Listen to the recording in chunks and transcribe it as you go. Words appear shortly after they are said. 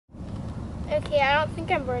Okay, I don't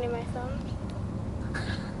think I'm burning my thumb.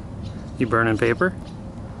 You burning paper?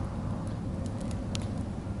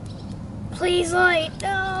 Please light.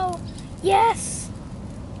 No. Yes.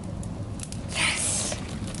 Yes.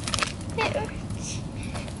 It worked.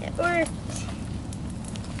 It worked.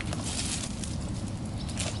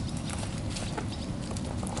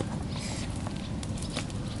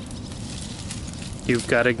 You've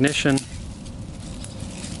got ignition.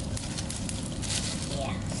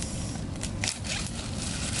 Yes.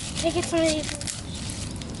 Can I get some of these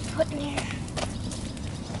put in here?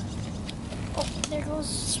 Oh, there goes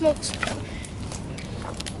smoke.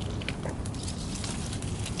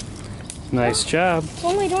 Nice job.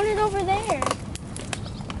 Oh, we're doing it over there.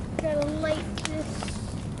 Gotta light this.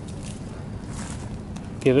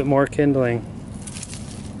 Give it more kindling.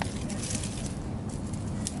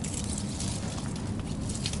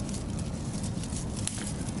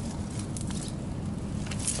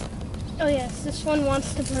 Oh yes, this one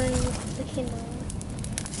wants to burn the kindling.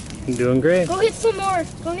 You're doing great. Go get some more.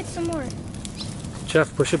 Go get some more.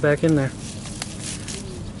 Jeff, push it back in there.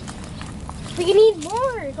 We need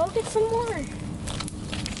more. Go get some more.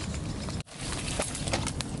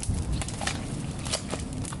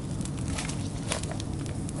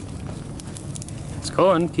 It's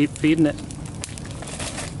going. Keep feeding it.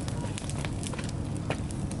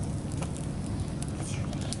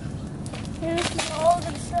 Yeah, this is all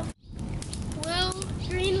good stuff. Will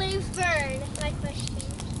green leaves burn? That's my question.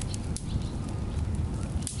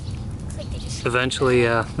 Looks like they just... Eventually,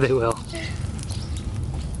 they will.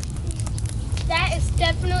 That is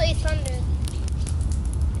definitely thunder.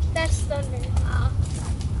 That's thunder.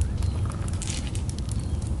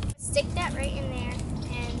 Stick that right in there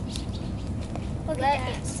and let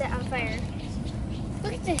it set on fire.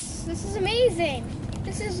 Look at this. This is amazing.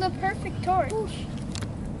 This is the perfect torch.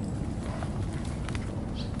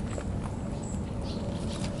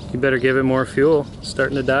 You better give it more fuel. It's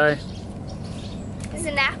starting to die. Is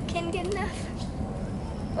a napkin good enough?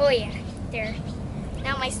 Oh yeah, there.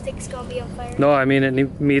 Now my stick's gonna be on fire. No, I mean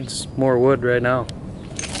it needs more wood right now.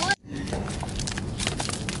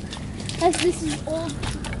 As this is old.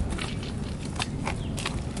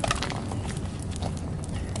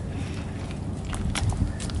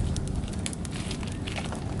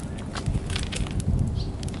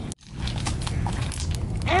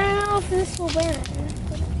 I don't know if this will burn.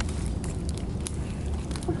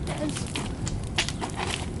 It does.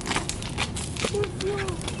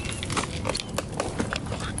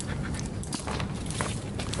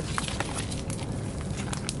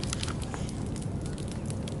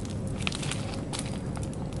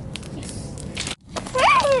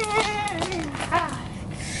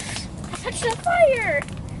 Touch the fire!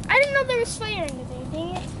 I didn't know there was fire in the thing,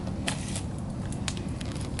 dang it.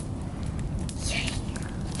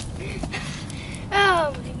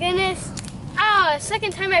 Oh my goodness. Oh,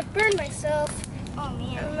 second time I burned myself. Oh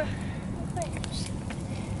man.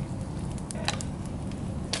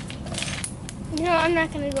 You know, I'm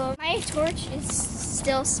not gonna go. My torch is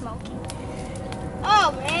still smoking.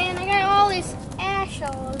 Oh man, I got all this ash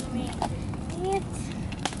all over me. Dang it.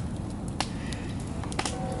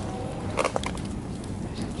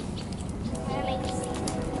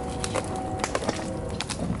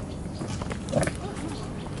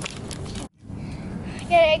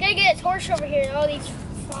 I gotta get a torch over here. All these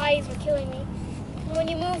flies are killing me. And when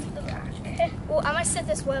you move the rock. Oh, I'm gonna set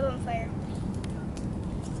this web on fire.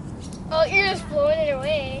 Oh, you're just blowing it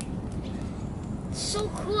away. It's so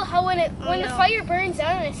cool how when the fire burns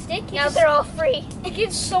out on a stick, now they're all free. It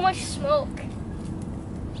gives so much smoke.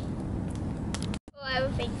 Oh, I have a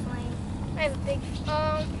big flame. I have a big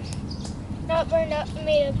not burned up,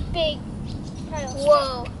 made a big pile of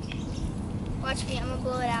smoke. Whoa. Watch me, I'm gonna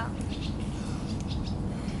blow it out.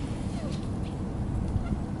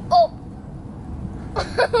 Oh!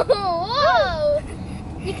 Whoa!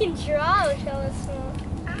 You can draw with all the smoke.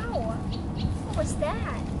 Ow! What was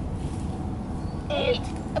that?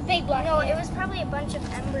 A big black. No, it was probably a bunch of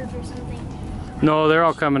embers or something. No, they're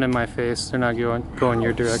all coming in my face. They're not going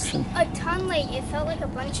your direction. A ton, like, it felt like a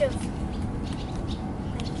bunch of...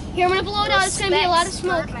 Here, I'm gonna blow it out. It's gonna be a lot of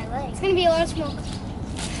smoke. It's gonna be a lot of smoke.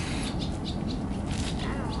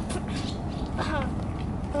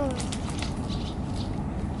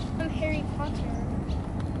 I'm Harry Potter.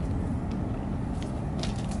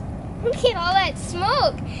 Look at all that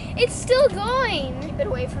smoke. It's still going. Keep it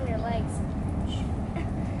away from your legs.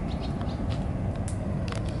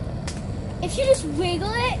 If you just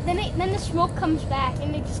wiggle it, then the smoke comes back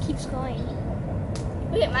and it just keeps going.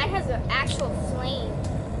 Look at mine has an actual flame.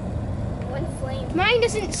 One flame. Mine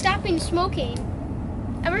doesn't stop smoking.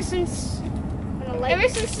 Ever since light. Ever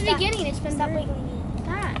since the beginning, it's been Stop burning. wiggling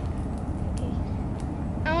That.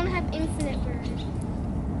 it. I want to have infinite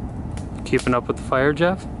burn. Keeping up with the fire,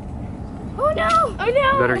 Jeff? Oh no! Oh You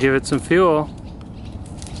no! better give it some fuel.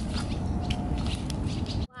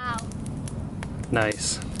 Wow.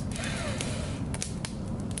 Nice.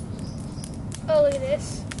 Oh, look at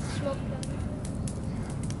this. Smoke gun.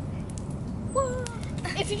 Whoa.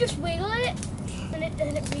 If you just wiggle it, then it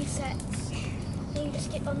resets. And you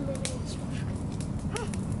just get unlimited smoke.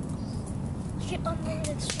 You get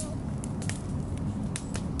unlimited smoke.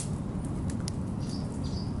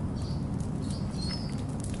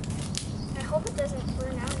 I hope it doesn't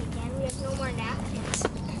burn out again. We have no more napkins.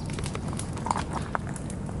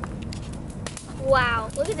 Wow,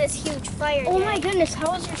 look at this huge fire. Oh Dad. my goodness,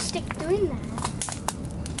 how is your stick doing that?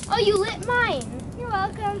 Oh, you lit mine. You're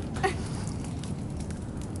welcome.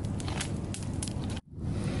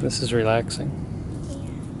 This is relaxing.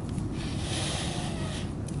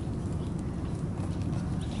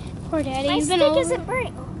 Poor Daddy, My you've been stick over. isn't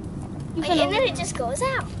burning. You've And been then over. it just goes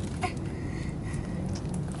out.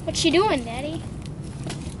 What you doing, Daddy?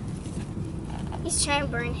 He's trying to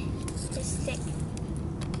burn his stick.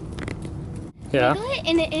 Yeah. Wiggle it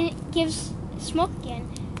and it gives smoke again.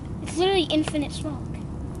 It's literally infinite smoke.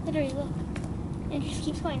 Literally, look. And it just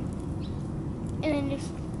keeps going. And then just...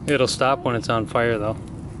 It'll stop when it's on fire, though.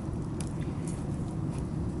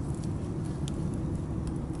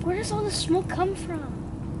 Where does all the smoke come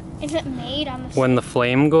from? Is it made on the... When the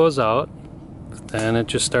flame goes out, then it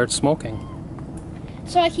just starts smoking.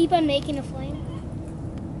 So I keep on making a flame?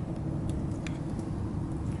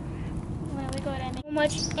 When I wiggle it, I make how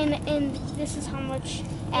much... And this is how much...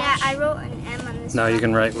 Yeah, ash. I wrote an M on this. Now you front.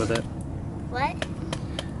 can write with it. What?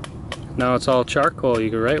 Now it's all charcoal, you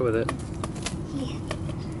can write with it.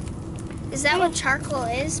 Is that what charcoal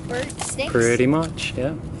is? Burnt sticks? Pretty much,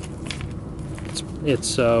 yeah.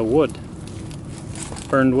 It's wood.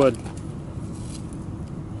 Burned wood.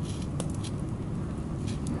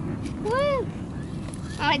 Woo!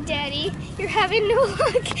 Oh, Daddy, you're having no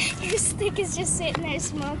luck. Your stick is just sitting there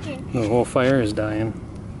smoking. The whole fire is dying.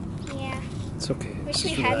 Yeah. It's okay. Wish It's we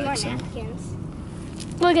just had more relaxing.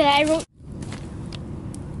 napkins. Look at that, I wrote...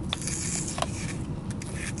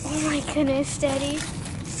 Oh my goodness, Daddy.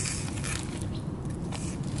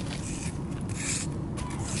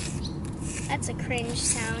 That's a cringe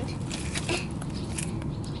sound.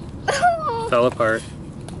 Fell apart.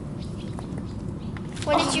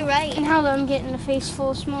 What did you write? And how I'm getting a face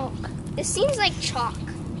full of smoke. This seems like chalk.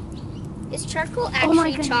 Is charcoal Oh my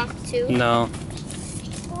actually goodness. chalk too? No,